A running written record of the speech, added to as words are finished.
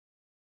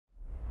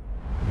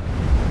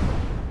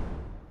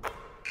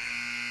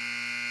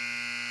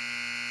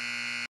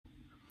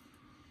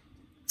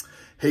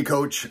Hey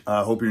coach,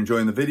 hope you're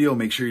enjoying the video.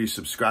 Make sure you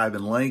subscribe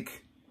and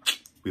like.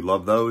 We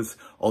love those.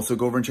 Also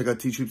go over and check out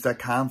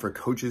teachhoops.com for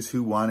coaches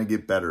who want to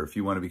get better. If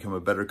you want to become a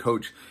better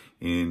coach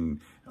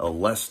in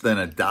less than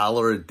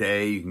 $1 a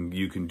day,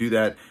 you can do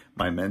that.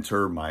 My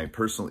mentor, my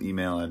personal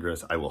email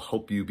address, I will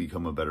help you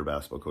become a better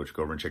basketball coach.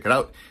 Go over and check it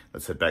out.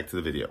 Let's head back to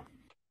the video.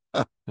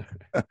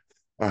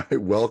 All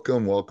right,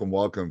 welcome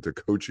to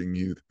Coaching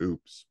Youth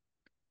Hoops.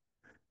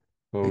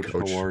 Hey, Coach, how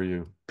Coach. are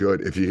you?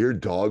 Good. If you hear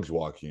dogs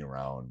walking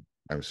around,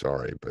 I'm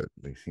sorry, but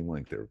they seem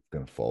like they're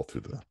going to fall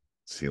through the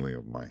ceiling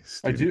of my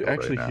I do studio right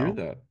actually hear now.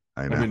 that.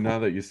 I I mean, know. now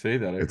that you say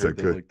that, I It's a heard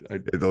that good. like I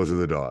Those are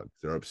the dogs.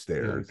 They're yeah,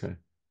 upstairs. okay.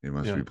 They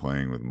must Yeah. be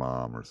playing with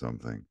mom or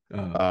something.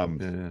 Yeah,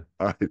 yeah.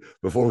 All right.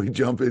 Before we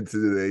jump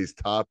into today's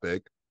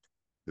topic,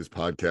 this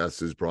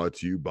podcast is brought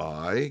to you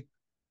by.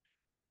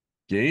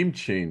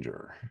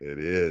 GameChanger. It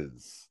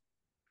is.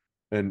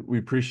 And we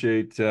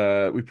appreciate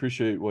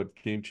what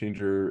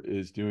GameChanger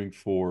is doing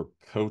for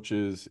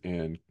coaches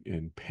and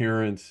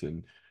parents.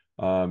 And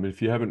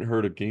if you haven't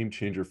heard of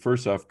GameChanger,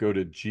 first off, go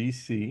to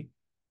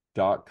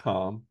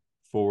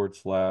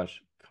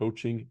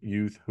gc.com/coaching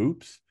youth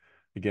hoops.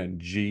 Again,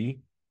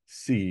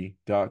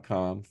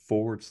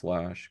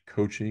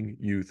 gc.com/coaching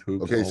youth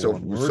hoops, Okay, all so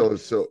one word.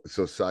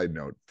 so side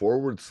note,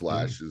 forward Yeah,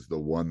 slash is the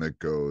one that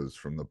goes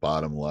from the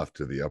bottom left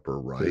to the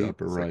upper to the right.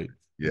 upper It's like, right.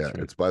 yeah, That's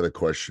right. it's by the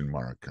question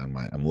mark on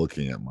I'm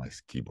looking at my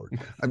keyboard.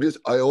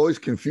 I always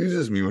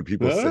confuses me when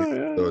people say Oh, it.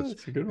 yeah, So yeah,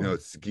 it's a good one.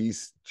 it's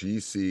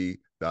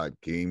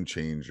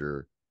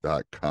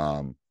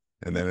gc.gamechanger.com,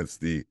 and then it's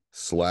the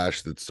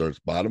slash that starts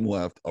bottom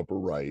left, upper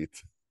right,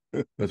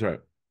 That's right.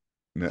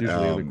 It's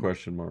usually in the um,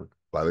 question mark.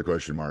 by the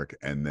question mark,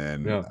 and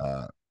then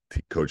Yeah.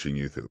 coaching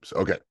youth hoops.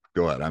 Okay,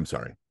 go ahead. I'm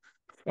sorry.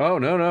 Oh,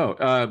 no, no.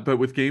 But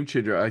with Game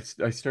Changer, I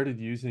started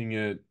using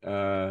it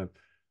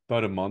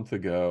about a month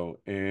ago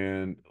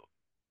and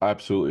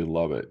absolutely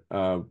love it.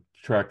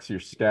 Tracks your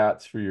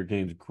stats for your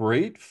games.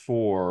 Great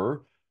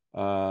for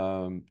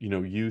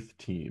youth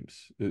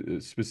teams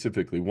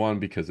specifically. One,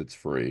 because it's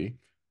free,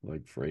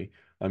 like free.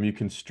 You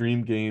can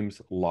stream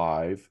games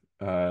live.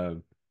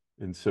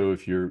 And so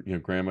if your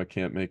grandma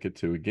can't make it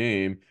to a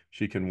game,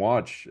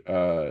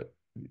 uh,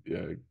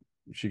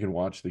 she can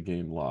watch the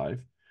game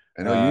live.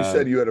 I know you Uh,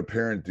 said you had a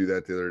parent do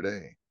that the other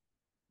day.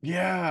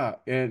 yeah,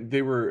 and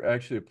they were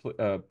actually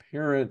a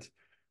parent.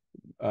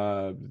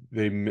 Uh,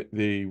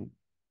 they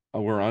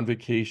were on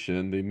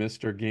vacation. They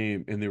missed our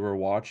game, and they were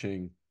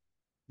watching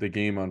the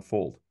game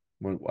unfold.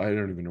 When I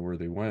don't even know where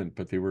they went,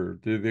 but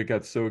they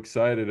got so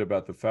excited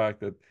about the fact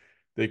that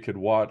they could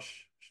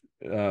watch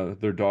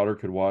their daughter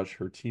could watch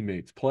her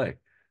teammates play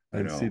I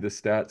and see know. the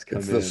stats It's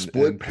come the in split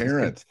and just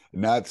parents,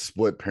 not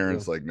split yeah,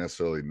 parents like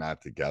necessarily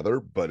not together,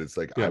 but it's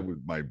like I yeah,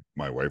 would my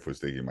wife was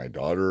taking my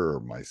daughter or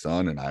my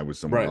son and I was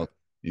someone right. else.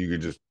 You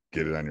could just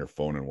get it on your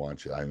phone and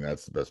watch it. I mean,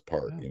 that's the best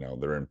part. Yeah.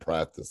 They're in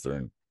practice, they're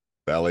in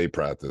ballet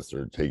practice,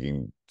 they're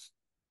taking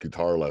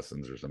guitar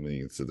lessons or something.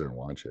 You can sit there and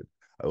watch it.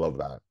 I love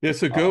that. Yeah,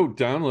 so Um, go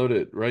download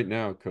it right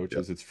now, yep.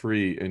 coaches. It's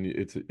free and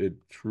it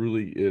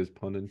truly is,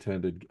 pun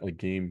intended, a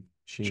game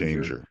changer.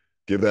 Changer.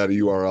 Give that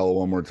URL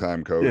one more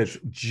time, Yeah, it's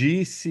coach.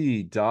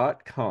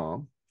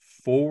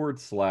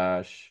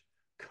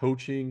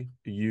 gc.com/coaching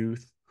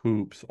youth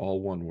hoops,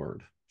 all one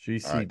word.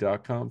 All right.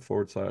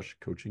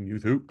 gc.com/coaching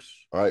youth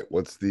hoops. All right.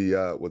 What's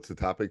the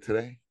topic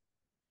today?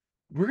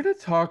 We're going to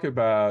talk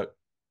about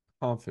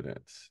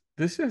confidence.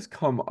 This has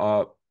come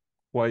up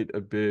quite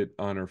a bit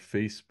on our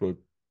Facebook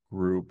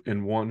group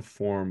in one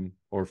form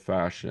or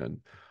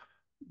fashion.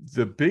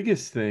 The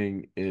biggest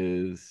thing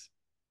is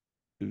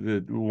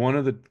one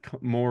of the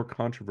more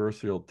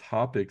controversial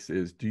topics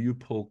is, do you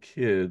pull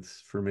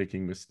kids for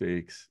making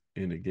mistakes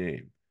in a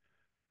game?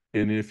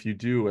 And if you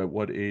do, at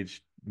what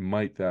age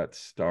might that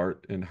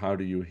start, and how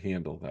do you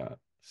handle that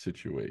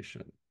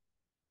situation?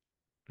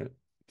 Uh,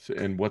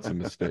 and what's a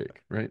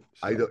mistake, right?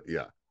 I So, don't,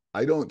 yeah,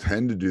 I don't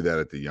tend to do that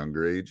at the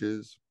younger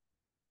ages.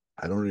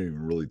 I don't even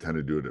really tend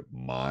to do it at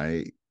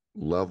my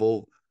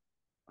level.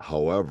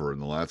 However, in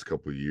the last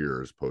couple of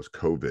years, post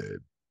COVID,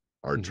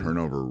 our mhm.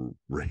 turnover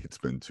rate's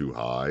been too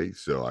high.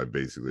 So I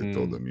basically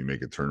told Mm, them, you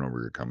make a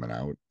turnover, you're coming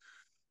out,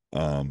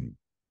 um,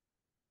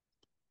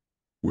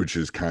 which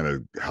has kind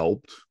of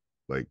helped.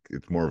 Like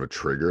it's more of a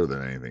trigger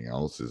than anything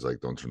else. Is like,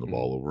 don't turn the mm,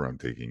 ball over. I'm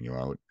taking you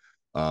out.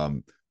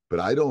 But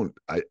I don't.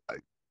 I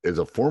as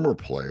a former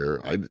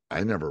player,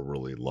 I never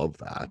really loved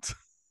that.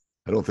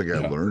 I don't think I yeah.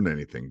 learned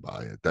anything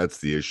by it. That's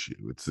the issue.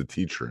 It's the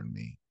teacher in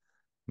me.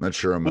 I'm not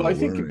sure I'm Well, going I to think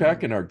learn back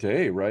anything. in our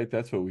day, right?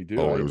 That's what we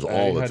do. Oh, it I was I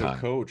all the had a time.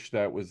 coach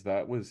that was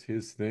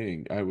his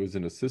thing. I was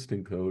an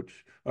assistant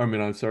coach. I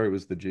mean, I'm sorry, it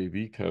was the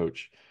JV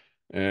coach.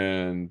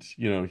 And,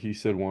 he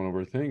said one of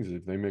our things,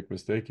 if they make a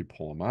mistake, you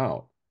pull them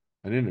out.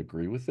 I didn't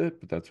agree with it,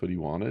 but that's what he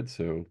wanted.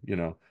 So,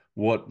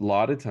 what a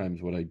lot of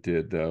times what I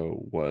did though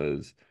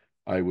was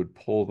I would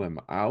pull them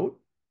out,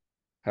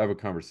 have a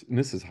conversation. And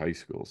this is high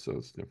school, so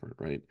it's different,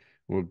 right?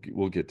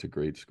 We'll get to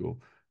grade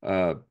school.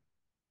 Uh,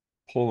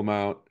 Pull them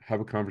out, have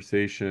a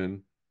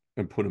conversation,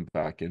 and put them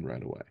back in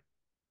right away.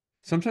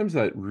 Sometimes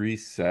that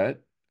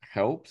reset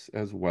helps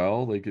as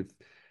well. Like if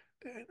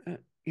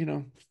you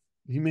know,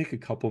 you make a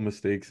couple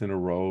mistakes in a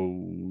row.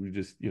 You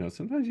just,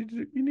 sometimes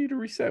you need to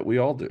reset. We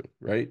all do,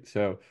 right?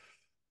 So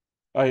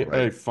I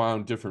Right.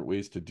 found different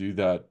ways to do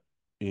that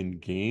in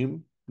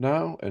game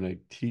now, and I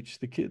teach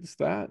the kids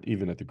that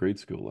even at the grade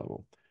school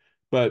level.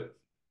 But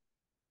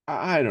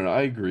I don't know.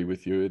 I agree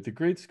with you. At the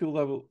grade school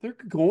level, they're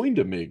going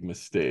to make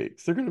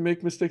mistakes. They're going to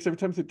make mistakes every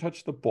time they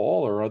touch the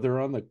ball or they're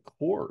on the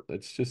court.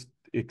 That's just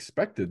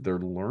expected. They're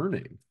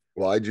learning.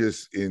 Well, I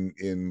just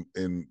in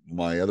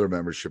my other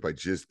membership, I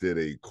just did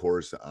a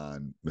course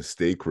on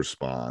mistake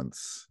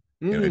response,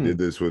 and I did Mm,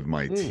 this with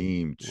my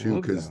team too love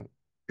because that.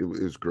 it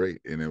was great,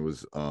 and it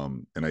was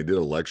and I did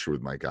a lecture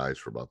with my guys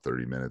for about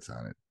 30 minutes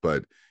on it.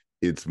 But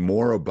it's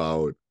more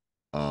about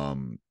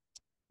um,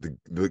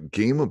 the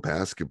game of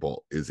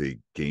basketball is a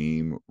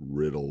game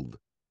riddled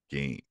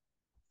game.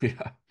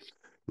 Yeah,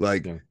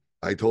 Like yeah,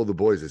 I told the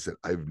boys, I said,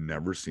 I've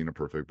never seen a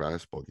perfect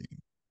basketball game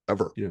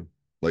ever. yeah.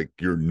 Like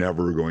you're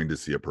never going to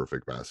see a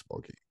perfect basketball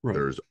game. Right.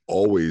 There's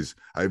always,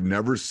 I've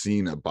never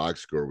seen a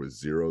box score with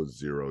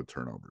 0-0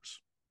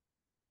 turnovers.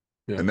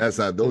 Yeah, And that's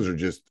not, yeah. those are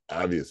just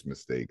obvious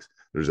mistakes.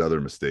 There's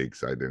other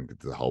mistakes. I didn't get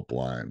to the help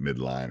line,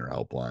 midline, or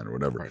help line, or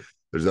whatever. Right.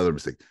 There's other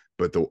mistakes.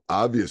 But the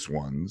obvious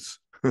ones,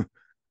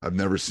 I've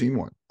never seen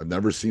one. I've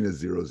never seen a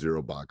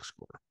 0-0 box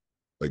score,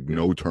 like Yeah,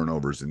 no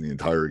turnovers in the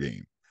entire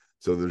game.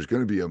 So there's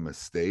going to be a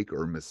mistake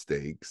or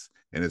mistakes,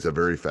 and it's a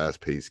very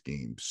fast paced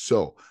game.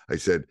 So I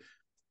said,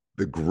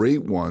 the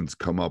great ones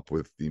come up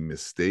with the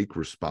mistake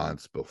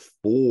response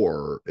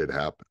before it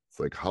happens.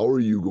 Like, how are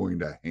you going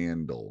to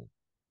handle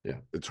yeah.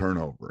 the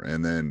turnover?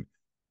 And then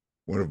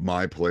one of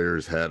my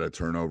players had a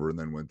turnover and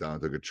then went down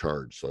and took a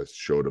charge. So I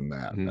showed him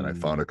that. And I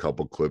found Mm, a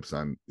couple clips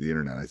on the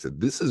internet. I said,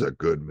 this is a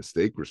good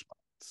mistake response.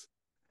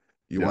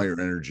 You yeah. want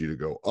your energy to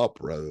go up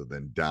rather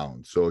than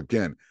down. So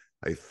again,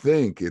 I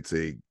think it's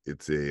a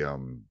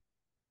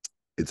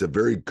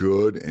very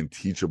good and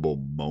teachable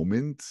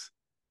moment,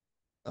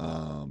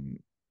 um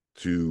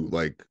to,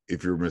 like,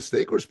 if your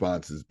mistake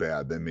response is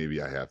bad, then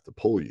maybe I have to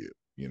pull you,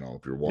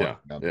 if you're Yeah,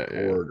 walking down the yeah, yeah,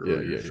 court yeah,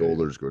 or your yeah, yeah, yeah,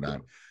 shoulders go yeah.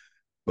 down,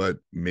 but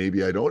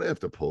maybe I don't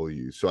have to pull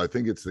you. So I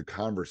think it's the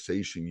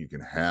conversation you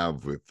can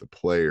have with the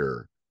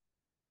player,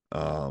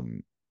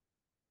 um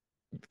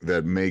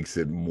that makes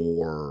it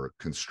more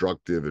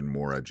constructive and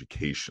more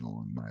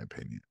educational, in my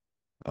opinion.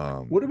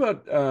 What um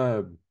about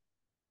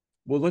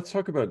well, let's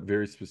talk about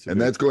very and specific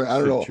that's going, I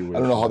don't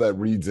know how situations. that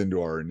reads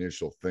into our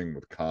initial thing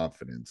with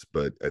confidence,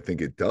 but I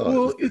think it does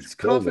Well, because it's you're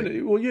building.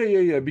 confident. Well, yeah, yeah,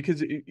 yeah.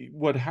 Because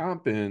what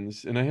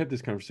happens, and I had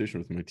this conversation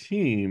with my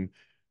team,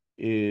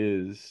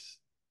 is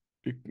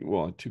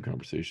well, two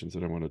conversations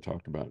that I want to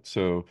talk about.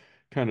 So,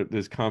 kind of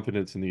this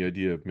confidence in the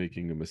idea of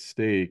making a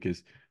mistake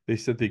is they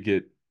said they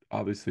get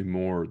obviously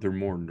they're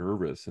more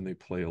nervous and they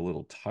play a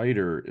little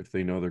tighter if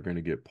they know they're going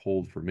to get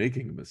pulled for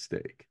making a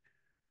mistake,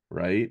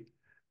 right?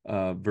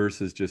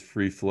 Versus just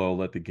free flow,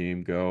 let the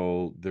game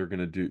go. They're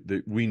going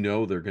to we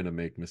know they're going to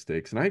make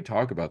mistakes. And I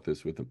talk about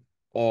this with them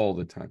all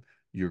the time.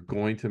 You're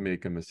going to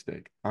make a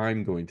mistake.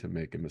 I'm going to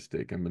make a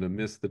mistake. I'm going to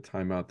miss the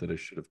timeout that I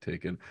should have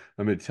taken.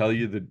 I'm going to tell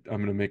you that I'm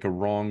going to make a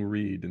wrong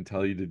read and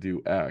tell you to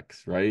do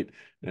X, right?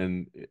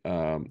 And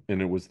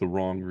it was the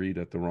wrong read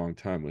at the wrong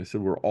time. I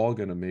said we're all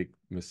going to make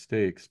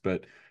mistakes,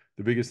 but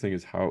the biggest thing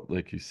is how,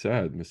 like you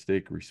said,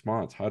 mistake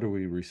response. How do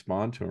we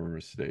respond to our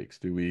mistakes?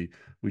 Do we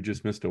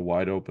just missed a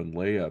wide open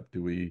layup?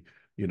 Do we,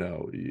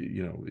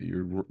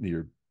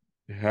 you're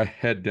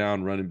head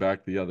down running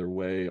back the other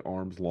way,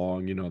 arms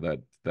long,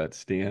 that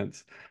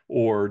stance,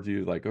 or do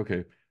you like,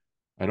 okay,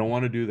 I don't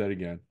want to do that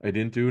again. I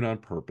didn't do it on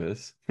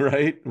purpose,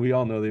 right? We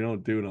all know they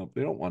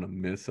don't want to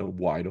miss a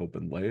wide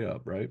open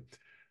layup, right?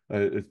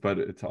 But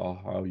it's all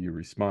how you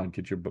respond.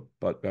 Get your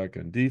butt back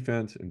on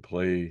defense and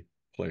play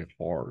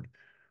hard.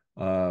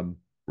 Um,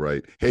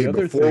 Right. Hey, the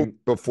other before thing,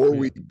 before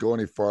we yeah. go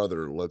any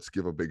farther, let's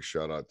give a big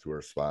shout out to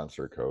our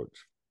sponsor,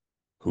 Coach.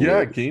 Who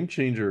Yeah, is? Game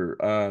Changer.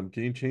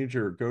 Game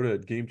Changer, go to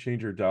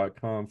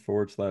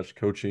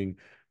gamechanger.com/coaching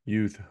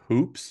youth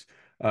hoops.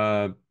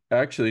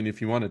 Actually,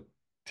 and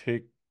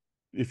take,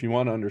 if you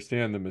want to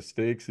understand the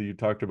mistakes that you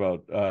talked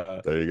about,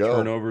 There you go.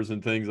 turnovers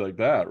and things like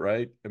that,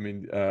 right? I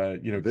mean,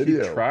 keep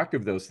Video. track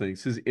of those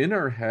things because in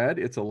our head,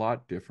 it's a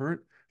lot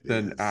different It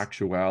than is.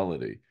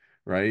 actuality,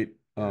 right?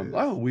 It Oh,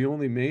 is. we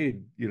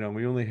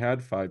only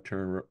had five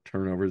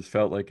turnovers,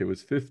 felt like it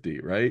was 50,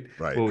 right?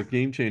 Right. Well, with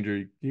Game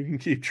Changer, you can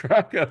keep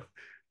track of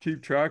the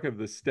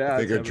I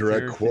think stats, a have a direct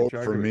parent keep quote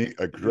track from of it. me,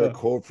 a direct Yeah.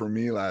 quote from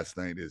me last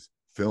night is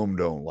film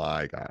don't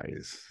lie,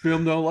 guys.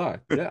 Film don't lie.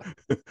 Yeah.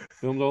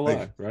 Film don't Like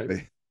lie, right?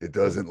 it Yeah.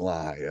 doesn't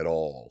lie at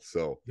all.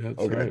 So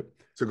That's okay. right.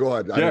 So go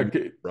ahead. I Yeah, didn't mean to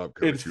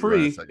interrupt, it's Coach. You were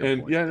on a free. second And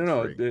point. yeah, no, It's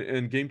no. free.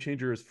 And Game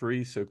Changer is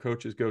free. So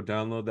coaches go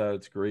download that.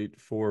 It's great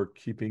for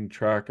keeping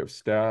track of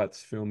stats,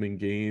 filming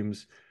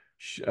games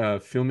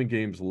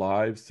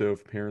live. So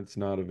if parents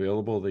not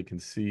available, they can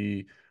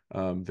see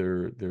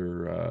their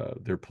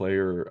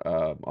player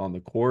on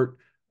the court,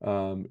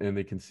 and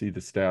they can see the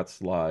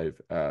stats live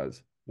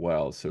as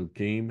well. So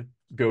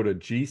go to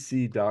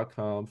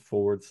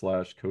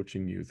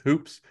gc.com/coaching youth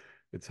hoops.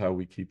 It's how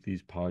we keep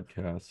these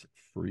podcasts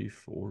free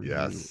for you.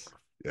 Yes.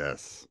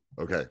 Yes.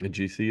 Okay. and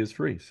GC is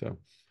free. So,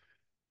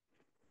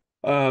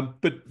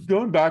 but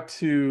going back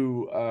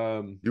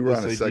to You were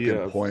on this a idea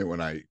second of, point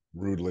when I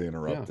rudely yeah.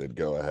 interrupted.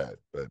 Go ahead.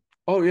 But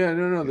Oh yeah,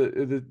 no,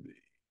 the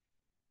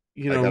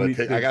I gotta we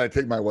take I gotta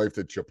take my wife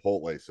to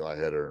Chipotle, so I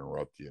had to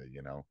interrupt you,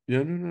 you know.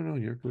 yeah, no,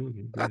 you're good,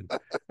 you're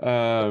good.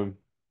 Um,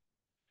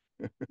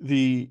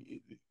 the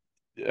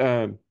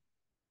um,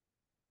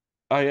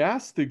 I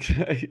asked the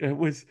guy.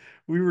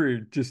 We were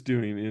just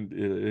doing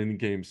in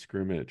game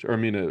scrimmage, or I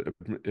mean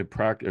a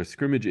practice, a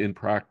scrimmage in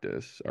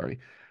practice. Sorry,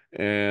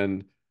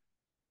 and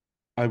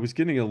I was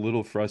getting a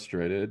little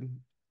frustrated,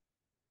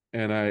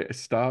 and I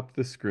stopped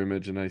the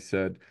scrimmage and I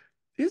said,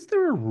 "Is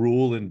there a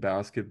rule in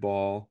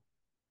basketball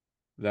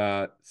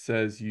that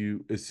says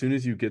you, as soon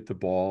as you get the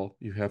ball,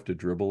 you have to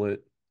dribble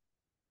it?"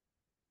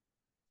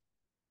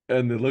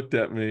 And they looked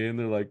at me and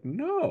they're like,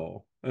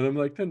 "No," and I'm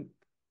like, "Then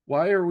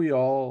why are we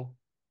all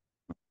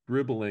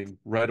dribbling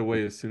right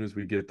away as soon as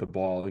we get the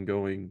ball and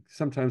going?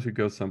 Sometimes we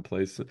go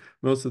someplace.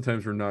 Most of the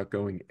times we're not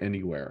going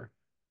anywhere."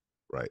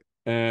 Right.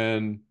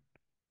 And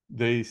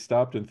they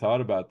stopped and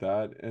thought about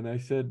that. And they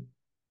said,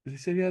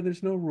 "Yeah,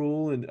 there's no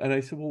rule." And I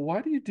said, "Well,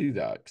 why do you do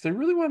that?" Because I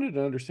really wanted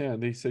to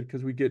understand. They said,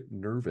 "Because we get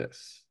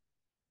nervous."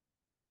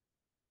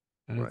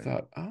 And I Right.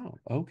 thought, oh,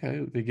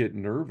 okay. They get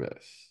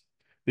nervous.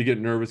 They get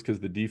nervous because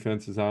the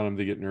defense is on them.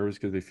 They get nervous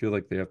because they feel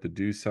like they have to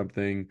do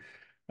something.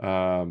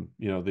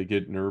 They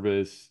get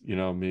nervous,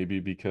 maybe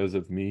because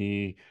of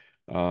me.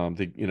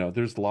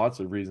 There's lots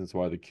of reasons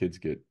why the kids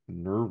get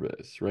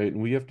nervous, right?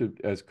 And we have to,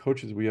 as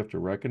coaches, we have to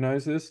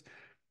recognize this.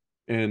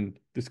 And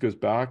this goes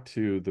back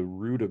to the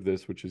root of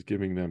this, which is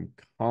giving them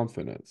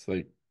confidence.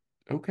 Like,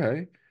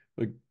 okay,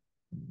 like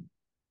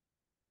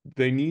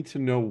they need to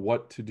know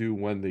what to do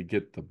when they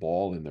get the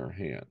ball in their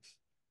hands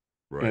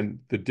Right. and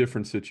the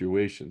different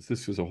situations.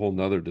 This is a whole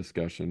nother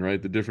discussion,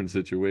 right? The different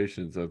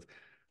situations of,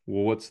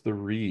 well, what's the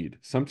read?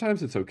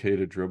 Sometimes it's okay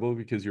to dribble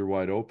because you're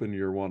wide open,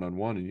 you're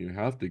one-on-one, and you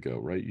have to go,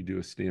 right? You do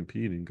a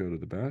stampede and go to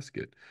the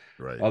basket.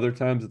 Right. Other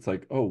times it's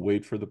like, oh,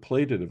 wait for the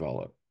play to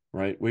develop,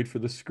 right? Wait for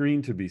the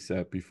screen to be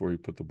set before you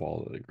put the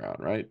ball to the ground,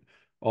 right?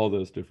 All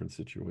those different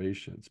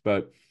situations.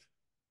 But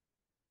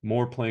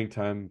more playing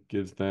time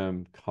gives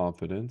them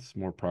confidence.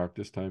 More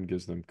practice time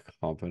gives them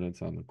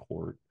confidence on the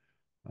court.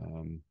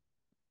 Um,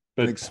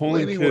 And but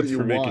pulling explaining what kids you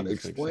for making want,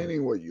 mistakes, so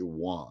explaining what you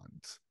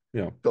want.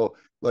 yeah, So,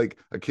 like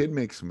a kid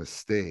makes a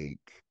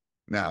mistake.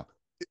 Now,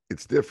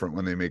 it's different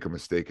when they make a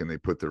mistake and they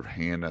put their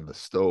hand on the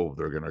stove,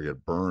 they're going to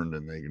get burned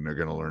and they're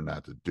going to learn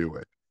not to do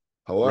it.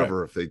 right.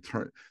 However, if they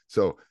turn,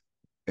 so,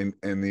 and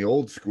the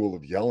old school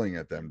of yelling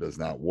at them does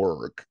not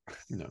work.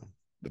 No.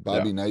 The Yeah.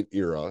 Bobby Knight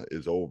era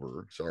is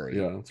over. Sorry,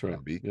 Yeah, that's right.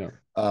 Bobby. Yeah.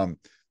 Um,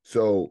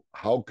 so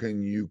how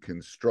can you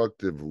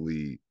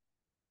constructively,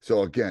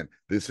 so again,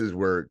 this is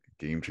where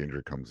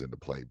GameChanger comes into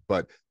play,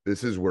 but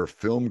this is where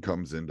film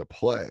comes into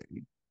play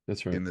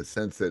That's right. in the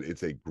sense that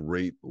it's a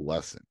great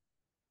lesson.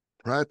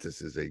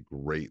 Practice is a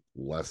great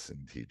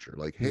lesson teacher.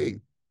 Like, hey, Hmm.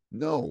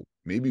 no,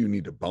 maybe you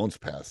need to bounce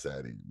past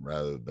that in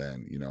rather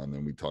than, and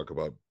then we talk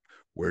about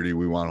where do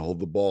we want to hold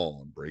the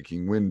ball and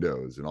breaking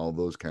windows and all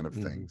those kind of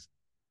Hmm. things.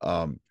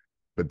 Um,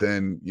 but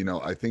then,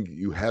 I think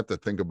you have to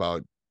think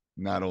about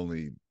not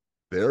only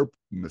their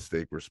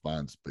mistake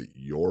response, but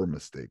your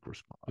mistake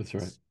That's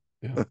right. response.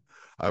 Yeah.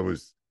 I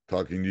was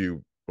talking to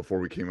you before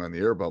we came on the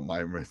air about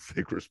my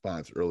mistake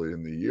response earlier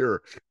in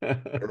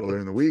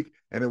the week,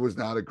 and it was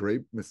not a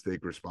great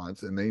mistake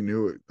response, and they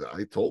knew it.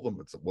 I told them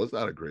it was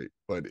not a great,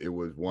 but it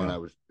was one Yeah. I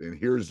was, and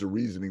here's the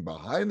reasoning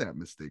behind that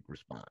mistake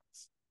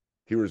response.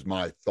 Here's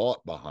my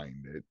thought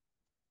behind it.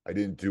 I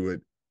didn't do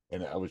it,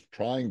 and I was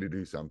trying to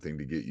do something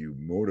to get you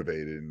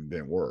motivated, and it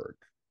didn't work.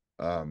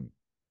 Um,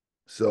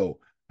 so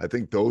I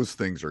think those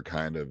things are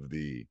kind of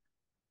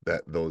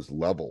those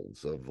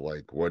levels of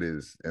like what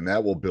is, and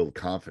that will build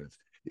confidence.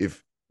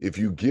 If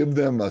you give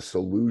them a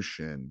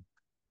solution,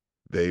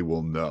 they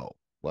will know.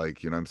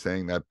 Like, what I'm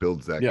saying? That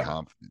builds that Yeah.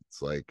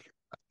 confidence. Like,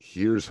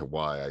 here's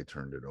why I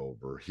turned it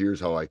over. Here's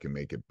how I can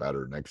make it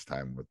better next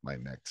time with my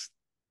next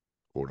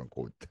quote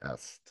unquote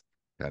test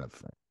kind of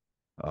thing.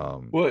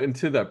 Well, and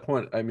to that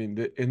point, I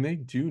mean, and they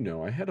do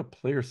know. I had a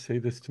player say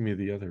this to me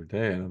the other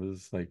day, and I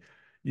was like,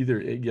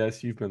 either,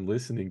 yes, you've been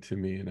listening to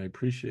me, and I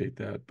appreciate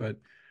that. But,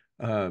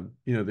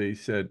 they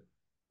said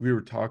we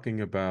were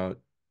talking about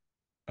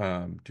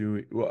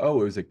doing, well,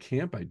 oh, it was a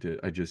camp I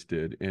just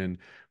did, and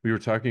we were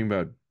talking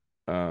about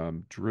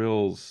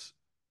drills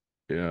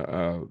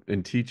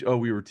and teach.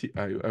 Oh,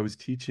 I was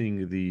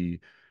teaching the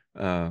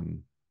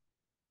um,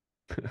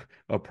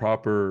 a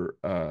proper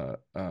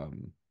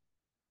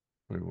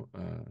wait,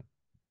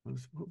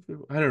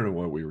 I don't know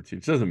what we were teaching.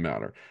 It doesn't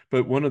matter.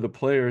 But one of the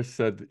players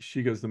said that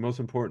she goes, the most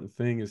important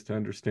thing is to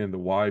understand the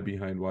why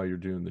behind why you're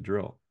doing the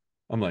drill.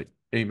 I'm like,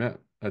 amen.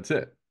 That's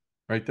it.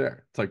 Right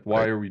there. It's like, why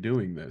right. are we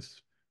doing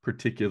this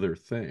particular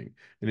thing?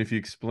 And if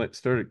you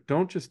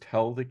don't just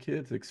tell the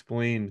kids,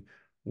 explain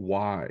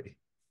why.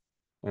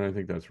 And I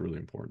think that's really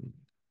important.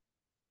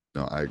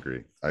 No, I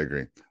agree. I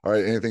agree. All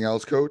right. Anything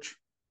else, coach?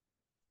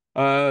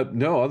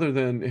 No, other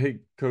than, hey,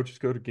 coaches,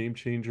 go to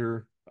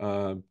GameChanger.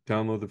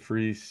 Download the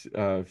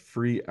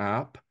free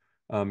app.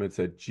 It's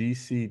at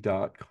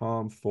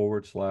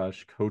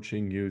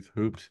gc.com/coaching youth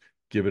hoops.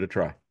 Give it a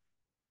try.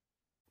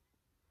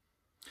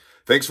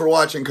 Thanks for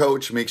watching,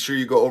 Coach. Make sure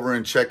you go over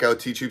and check out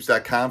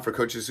teachhoops.com for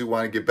coaches who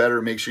want to get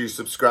better. Make sure you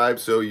subscribe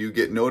so you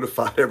get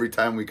notified every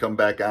time we come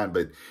back on.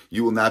 But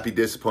you will not be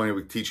disappointed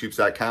with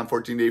teachhoops.com.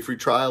 14-day free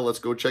trial. Let's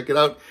go check it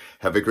out.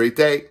 Have a great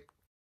day.